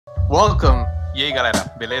Welcome! E aí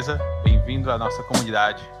galera, beleza? Bem-vindo à nossa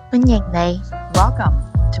comunidade. Welcome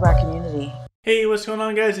to our community. Hey, what's going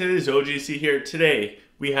on guys? It is OGC here. Today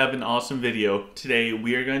we have an awesome video. Today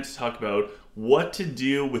we are going to talk about what to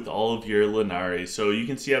do with all of your Linari. So you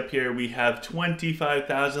can see up here we have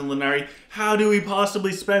 25,000 Linari. How do we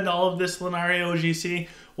possibly spend all of this Linari, OGC?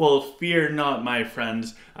 Well, fear not, my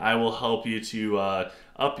friends. I will help you to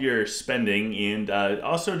up your spending and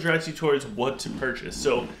also direct you towards what to purchase.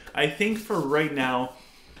 So I think for right now,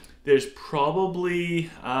 there's probably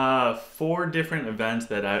 4 different events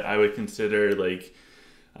that I would consider like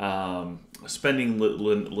spending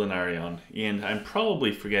Linari on, and I'm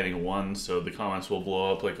probably forgetting one, so the comments will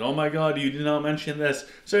blow up like, oh my god, you did not mention this.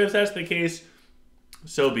 So if that's the case,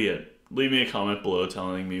 so be it. Leave me a comment below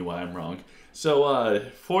telling me why I'm wrong. So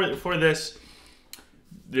for this,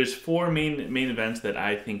 there's 4 main events that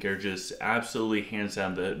I think are just absolutely hands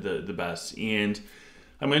down the best, and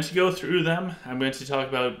I'm going to go through them. I'm going to talk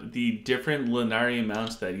about the different Linari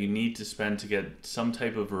amounts that you need to spend to get some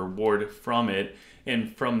type of reward from it.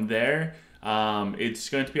 And from there, it's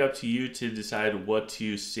going to be up to you to decide what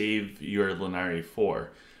to save your Linari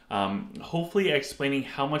for. Hopefully explaining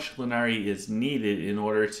how much Linari is needed in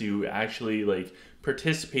order to actually like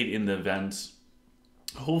participate in the events.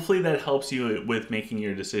 Hopefully that helps you with making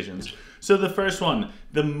your decisions. So the first one,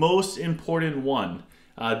 the most important one,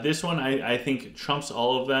 this one I think trumps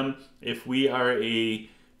all of them. If we are a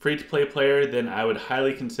free-to-play player, then I would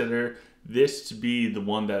highly consider this to be the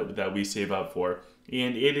one that we save up for.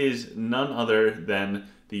 And it is none other than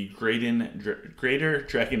the Greater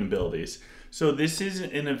Dragon abilities. So this is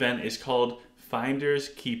an event, it's called Finders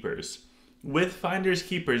Keepers. With Finders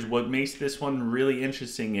Keepers, what makes this one really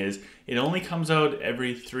interesting is it only comes out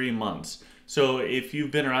every 3 months. So if you've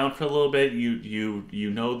been around for a little bit,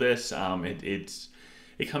 you know this.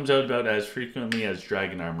 It comes out about as frequently as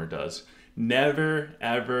Dragon Armor does. Never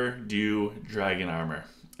ever do Dragon Armor.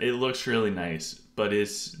 It looks really nice, but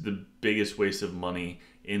it's the biggest waste of money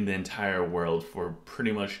in the entire world for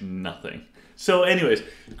pretty much nothing. So anyways,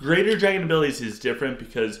 Greater Dragon abilities is different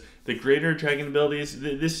because the Greater Dragon abilities,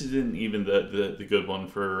 this isn't even the good one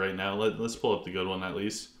for right now. Let's pull up the good one at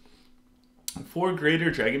least. For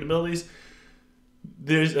Greater Dragon abilities,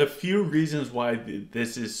 there's a few reasons why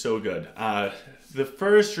this is so good. The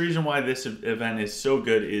first reason why this event is so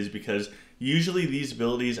good is because usually these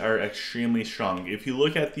abilities are extremely strong. If you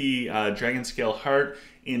look at the Dragon Scale Heart,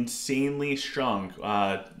 insanely strong.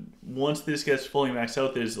 Once this gets fully maxed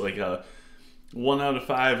out, there's like a 1 out of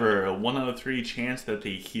 5 or a 1 out of 3 chance that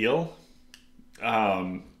they heal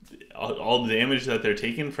all the damage that they're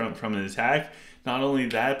taking from an attack. Not only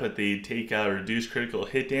that, but they take reduced critical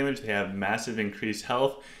hit damage, they have massive increased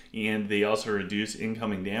health, and they also reduce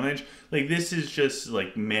incoming damage. Like, this is just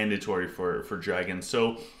like mandatory for dragons.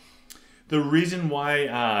 So the reason why,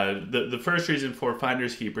 the first reason for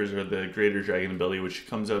Finders Keepers, or the Greater Dragon ability, which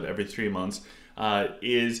comes out every 3 months,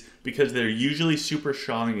 is because they're usually super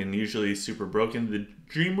strong and usually super broken. The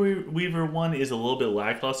Dreamweaver one is a little bit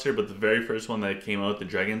lackluster, but the very first one that came out, the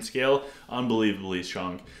Dragon Scale, unbelievably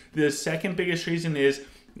strong. The second biggest reason is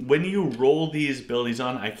when you roll these abilities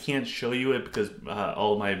on, I can't show you it because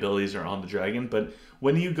all of my abilities are on the dragon, but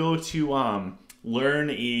when you go to learn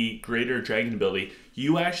a Greater Dragon ability,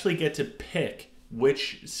 you actually get to pick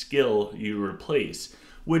which skill you replace,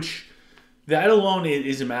 which that alone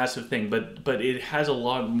is a massive thing, but it has a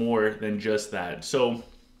lot more than just that. So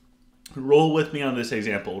roll with me on this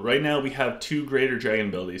example. Right now we have 2 Greater Dragon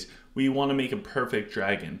abilities. We want to make a perfect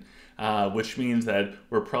dragon, which means that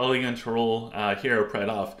we're probably going to roll Hero Pred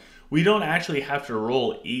off. We don't actually have to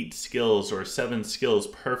roll 8 skills or 7 skills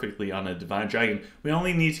perfectly on a Divine Dragon. We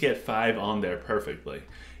only need to get 5 on there perfectly.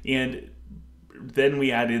 And then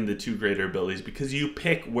we add in the 2 greater abilities because you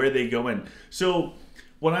pick where they go in. So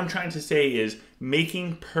what I'm trying to say is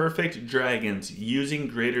making perfect dragons using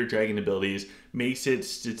Greater Dragon abilities makes it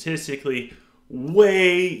statistically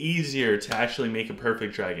way easier to actually make a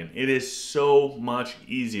perfect dragon. It is so much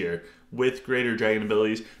easier with Greater Dragon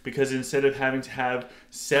abilities because instead of having to have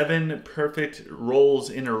 7 perfect rolls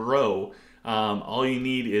in a row, all you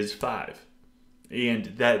need is 5. And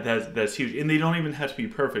that's huge. And they don't even have to be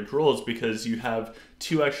perfect rolls because you have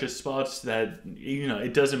 2 extra spots that, you know,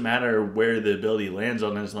 it doesn't matter where the ability lands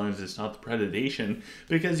on as long as it's not the predation,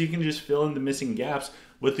 because you can just fill in the missing gaps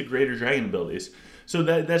with the Greater Dragon abilities. So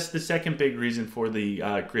that's the second big reason for the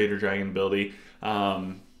Greater Dragon ability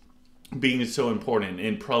being so important,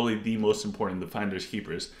 and probably the most important, the Finders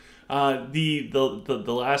Keepers. The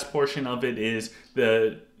last portion of it is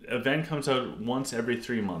event comes out once every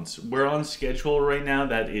 3 months. We're on schedule right now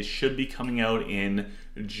that it should be coming out in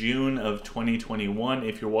June of 2021.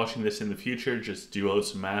 If you're watching this in the future, just do out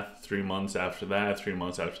some math. 3 months after that, 3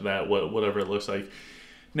 months after that, whatever it looks like.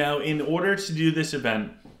 Now, in order to do this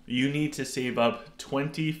event, you need to save up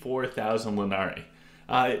 24,000 Linari.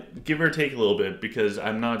 Give or take a little bit, because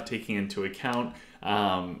I'm not taking into account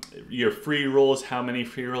your free rolls. How many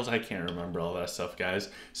free rolls? I can't remember all that stuff, guys.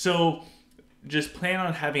 So just plan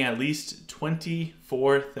on having at least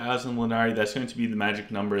 24,000 Linari. That's going to be the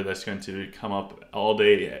magic number that's going to come up all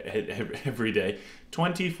day, every day.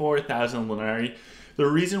 24,000 Linari. The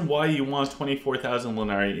reason why you want 24,000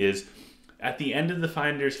 Linari is at the end of the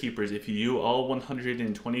Finders Keepers, if you do all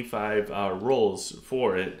 125 rolls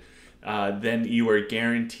for it, then you are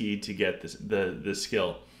guaranteed to get the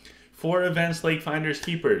skill. For events like Finders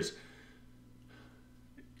Keepers,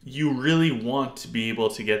 you really want to be able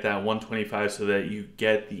to get that 125 so that you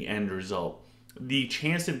get the end result. The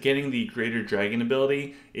chance of getting the Greater Dragon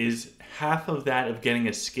ability is half of that of getting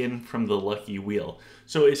a skin from the Lucky Wheel.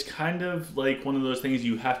 So it's kind of like one of those things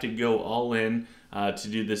you have to go all in to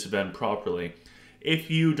do this event properly. If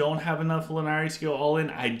you don't have enough Linari to go all in,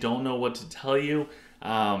 I don't know what to tell you.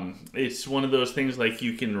 It's one of those things like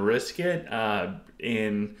you can risk it,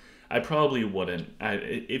 and I probably wouldn't.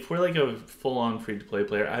 If we're like a full-on free-to-play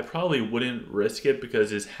player, I probably wouldn't risk it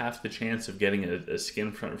because it's half the chance of getting a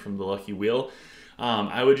skin from the Lucky Wheel.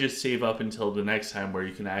 I would just save up until the next time where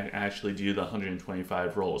you can actually do the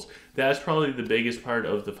 125 rolls. That's probably the biggest part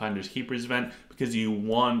of the Finders Keepers event, because you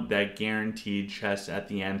want that guaranteed chest at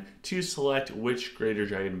the end to select which Greater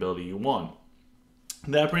Dragon ability you want.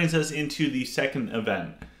 That brings us into the second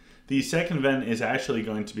event. The second event is actually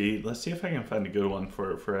going to be, let's see if I can find a good one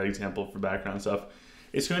for example, for background stuff.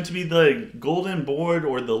 It's going to be the Golden Board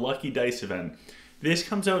or the Lucky Dice event. This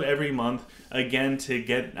comes out every month, again, to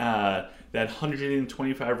get that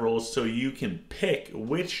 125 rolls so you can pick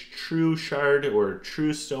which true shard or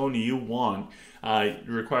true stone you want. It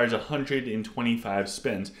requires 125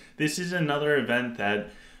 spins. This is another event that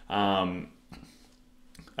I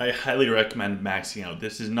highly recommend maxing out.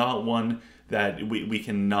 This is not one that we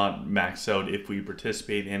cannot max out if we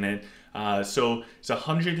participate in it. So it's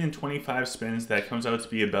 125 spins. That comes out to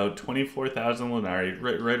be about 24,000 Linari,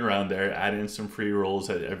 right around there. Add in some free rolls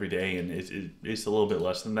every day, and it's a little bit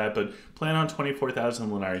less than that, but plan on 24,000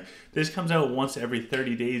 Linari. This comes out once every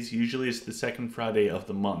 30 days. Usually it's the second Friday of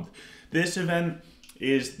the month. This event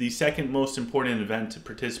is the second most important event to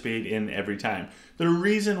participate in every time. The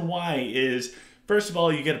reason why is, first of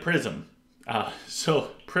all, you get a prism.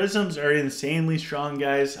 So prisms are insanely strong,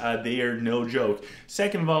 guys. They are no joke.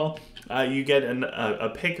 Second of all, you get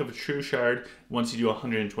a pick of a true shard once you do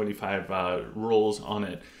 125 rolls on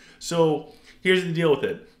it. So here's the deal with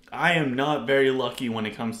it. I am not very lucky when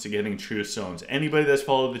it comes to getting true stones. Anybody that's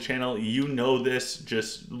followed the channel, you know this.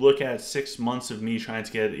 Just look at 6 months of me trying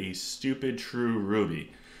to get a stupid true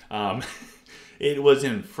ruby. It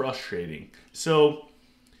wasn't frustrating. So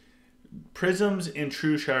prisms and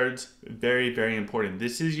true shards, very, very important.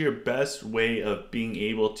 This is your best way of being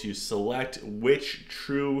able to select which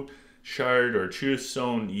true shard or true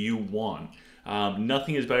stone you want.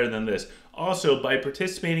 Nothing is better than this. Also, by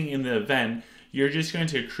participating in the event, you're just going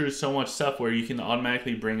to accrue so much stuff where you can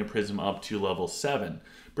automatically bring a prism up to level 7.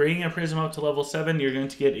 Bringing a prism up to level 7, you're going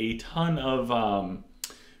to get a ton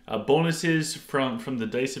of bonuses from the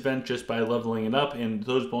dice event just by leveling it up, and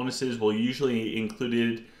those bonuses will usually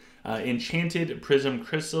include enchanted prism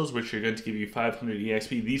crystals, which are going to give you 500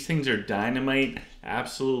 EXP. These things are dynamite,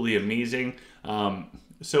 absolutely amazing.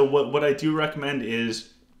 So what I do recommend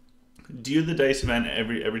is do the dice event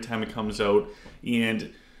every time it comes out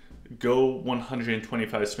and go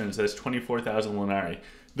 125 spins. That's 24,000 Linari.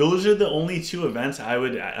 Those are the only two events I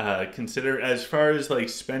would consider as far as like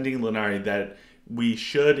spending Linari that we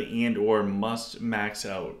should and or must max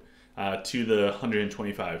out to the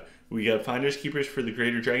 125. We got Finders Keepers for the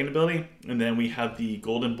Greater Dragon ability, and then we have the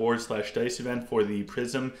Golden Board / Dice event for the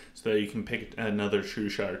Prism so that you can pick another true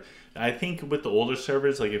shard. I think with the older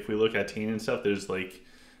servers, like if we look at Tane and stuff, there's like,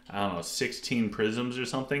 I don't know, 16 prisms or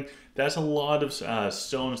something. That's a lot of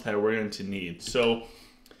stones that we're going to need. So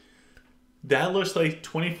that looks like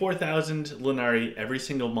 24,000 Linari every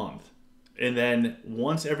single month. And then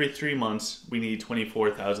once every 3 months, we need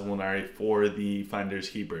 24,000 Linari for the Finders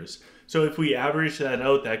Keepers. So if we average that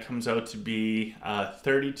out, that comes out to be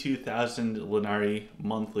 32,000 Linari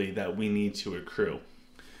monthly that we need to accrue.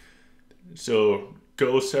 So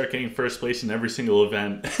go start getting first place in every single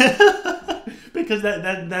event. Because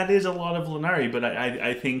that is a lot of Linari, but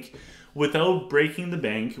I think without breaking the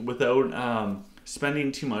bank, without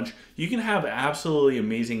spending too much, you can have absolutely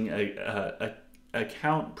amazing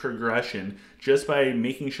account progression just by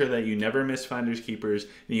making sure that you never miss Finders Keepers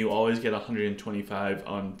and you always get 125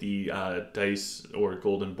 on the dice or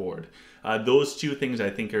golden board. Those two things I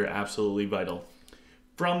think are absolutely vital.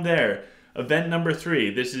 From there, event number 3,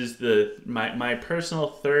 this is my personal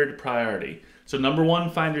third priority. So number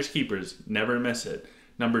 1, Finders Keepers, never miss it.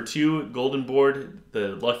 Number 2, golden board, the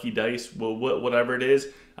lucky dice, whatever it is,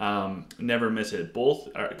 never miss it. Both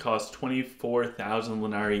cost 24,000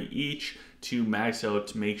 Linari each to max out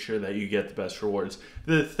to make sure that you get the best rewards.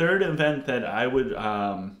 The third event that I would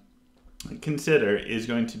consider is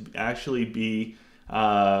going to actually be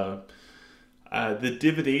the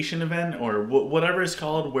dividation event, or whatever it's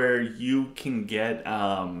called, where you can get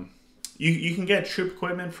you can get troop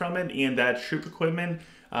equipment from it, and that troop equipment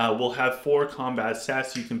will have 4 combat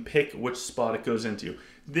stats. You can pick which spot it goes into.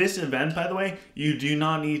 This event, by the way, you do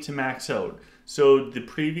not need to max out. So the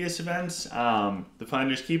previous events, the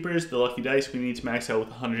Finders Keepers, the Lucky Dice, we need to max out with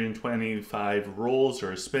 125 rolls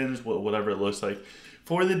or spins, whatever it looks like.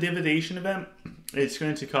 For the dividation event, it's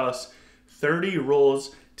going to cost 30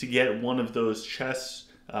 rolls to get one of those chests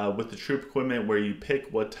with the troop equipment where you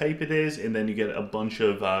pick what type it is, and then you get a bunch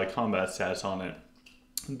of combat stats on it.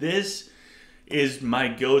 This is my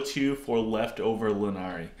go-to for leftover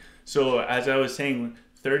Linari. So as I was saying,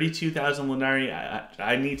 32,000 Linari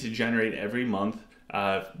I need to generate every month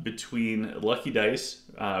between Lucky Dice,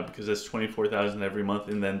 because that's 24,000 every month,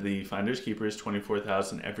 and then the Finders Keepers,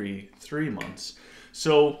 24,000 every 3 months.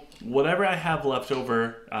 So whatever I have left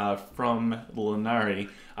over from Linari,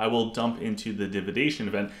 I will dump into the dividation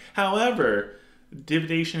event. However,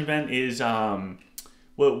 dividation event is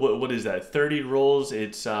what is that? 30 rolls.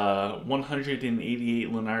 It's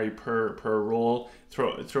 188 Linari per roll.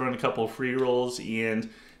 Throw in a couple of free rolls and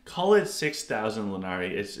call it 6,000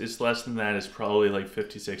 Linari. It's less than that. It's probably like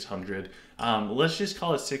 5,600. Let's just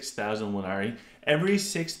call it 6,000 Linari. Every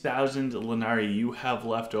 6,000 Linari you have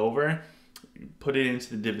left over, put it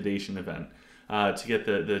into the dividation event to get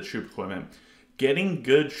the troop equipment. Getting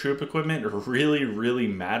good troop equipment really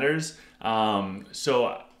matters.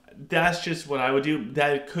 So that's just what I would do.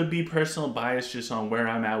 That could be personal bias just on where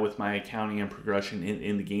I'm at with my accounting and progression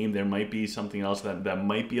in the game. There might be something else that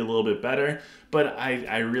might be a little bit better, but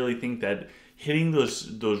I really think that hitting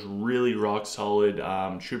those really rock solid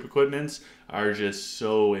troop equipments are just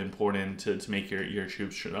so important to make your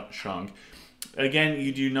troops strong. Again,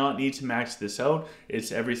 you do not need to max this out.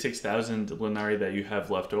 It's every 6,000 Linari that you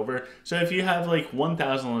have left over. So if you have like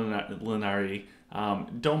 1,000 Linari,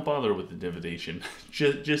 don't bother with the dividation.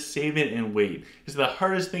 just save it and wait. Because the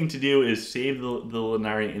hardest thing to do is save the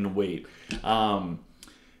Linari and wait.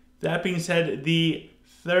 That being said, the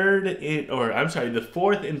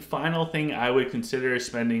fourth and final thing I would consider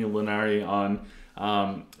spending a Linari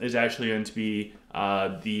on is actually going to be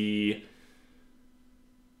the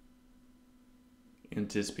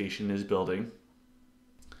anticipation is building.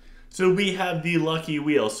 So we have the lucky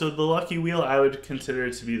wheel. So the lucky wheel I would consider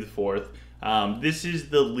to be the fourth. This is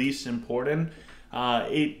the least important.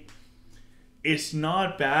 It's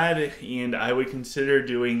not bad, and I would consider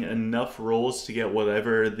doing enough rolls to get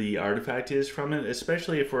whatever the artifact is from it,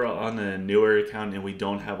 especially if we're on a newer account and we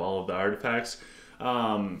don't have all of the artifacts.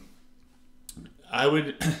 I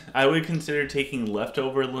would consider taking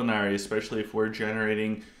leftover Linari, especially if we're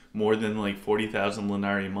generating more than like 40,000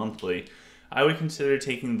 Linari monthly. I would consider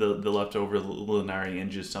taking the leftover Linari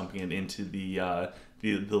and just dumping it into the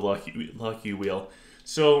lucky wheel.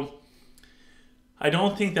 So I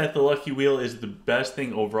don't think that the lucky wheel is the best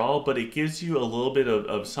thing overall, but it gives you a little bit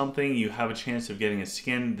of something. You have a chance of getting a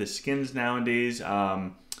skin. The skins nowadays,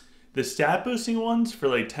 the stat boosting ones for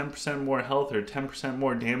like 10% more health or 10%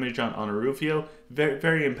 more damage on a Rufio,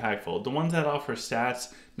 very impactful. The ones that offer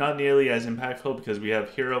stats, not nearly as impactful because we have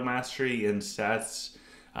hero mastery and stats.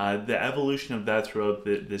 The evolution of that throughout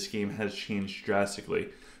this game has changed drastically.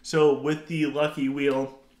 So with the lucky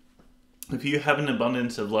wheel, if you have an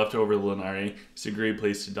abundance of leftover Linari, it's a great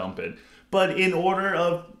place to dump it. But in order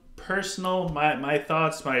of personal, my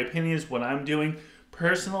thoughts, my opinions, what I'm doing,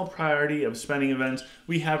 personal priority of spending events,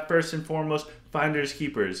 we have first and foremost Finders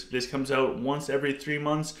Keepers. This comes out once every 3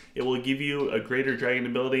 months. It will give you a greater dragon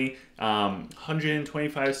ability,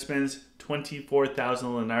 125 spins, 24,000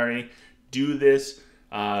 Linari. Do this.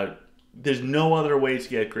 There's no other way to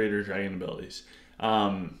get greater dragon abilities.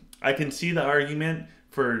 I can see the argument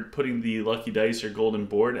for putting the lucky dice or golden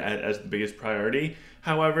board as the biggest priority.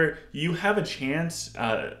 However, you have a chance,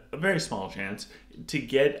 a very small chance, to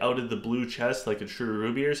get out of the blue chest like a true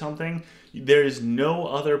ruby or something. There is no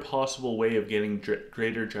other possible way of getting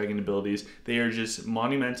greater dragon abilities. They are just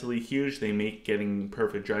monumentally huge. They make getting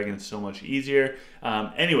perfect dragons so much easier.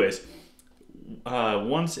 Anyways,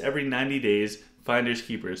 once every 90 days, Finders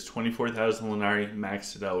Keepers, 24,000 Linari,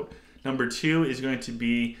 maxed it out. Number 2 is going to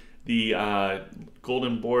be the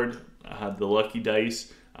golden board, the lucky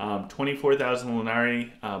dice. 24,000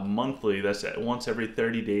 Linari monthly. That's once every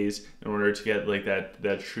 30 days in order to get like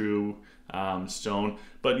that true stone.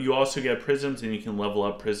 But you also get prisms, and you can level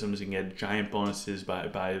up prisms and get giant bonuses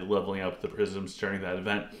by leveling up the prisms during that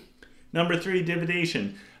event. Number 3,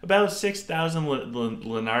 dividation. About 6,000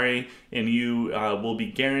 Linari, and you will be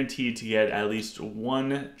guaranteed to get at least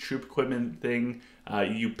one troop equipment thing.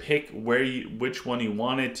 You pick which one you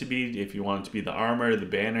want it to be, if you want it to be the armor, the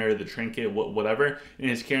banner, the trinket, whatever,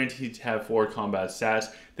 and it's guaranteed to have 4 combat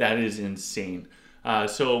stats. That is insane.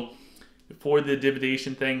 So for the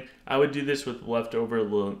dividation thing, I would do this with leftover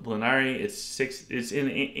Linari. It's in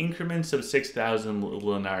increments of 6,000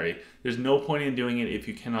 Linari. There's no point in doing it if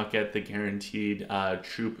you cannot get the guaranteed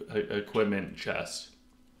troop equipment chest.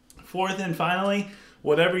 4th and finally,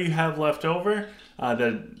 whatever you have left over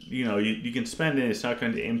that you can spend it, it's not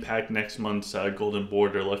going to impact next month's golden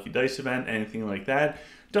board or lucky dice event, anything like that.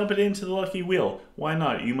 Dump it into the lucky wheel. Why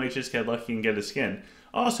not? You might just get lucky and get a skin.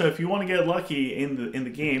 Also, if you want to get lucky in the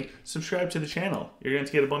game, subscribe to the channel. You're going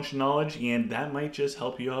to get a bunch of knowledge, and that might just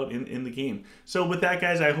help you out in the game. So with that,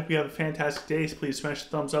 guys, I hope you have a fantastic day. Please smash the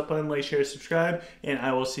thumbs up button, like, share, subscribe, and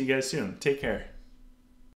I will see you guys soon. Take care.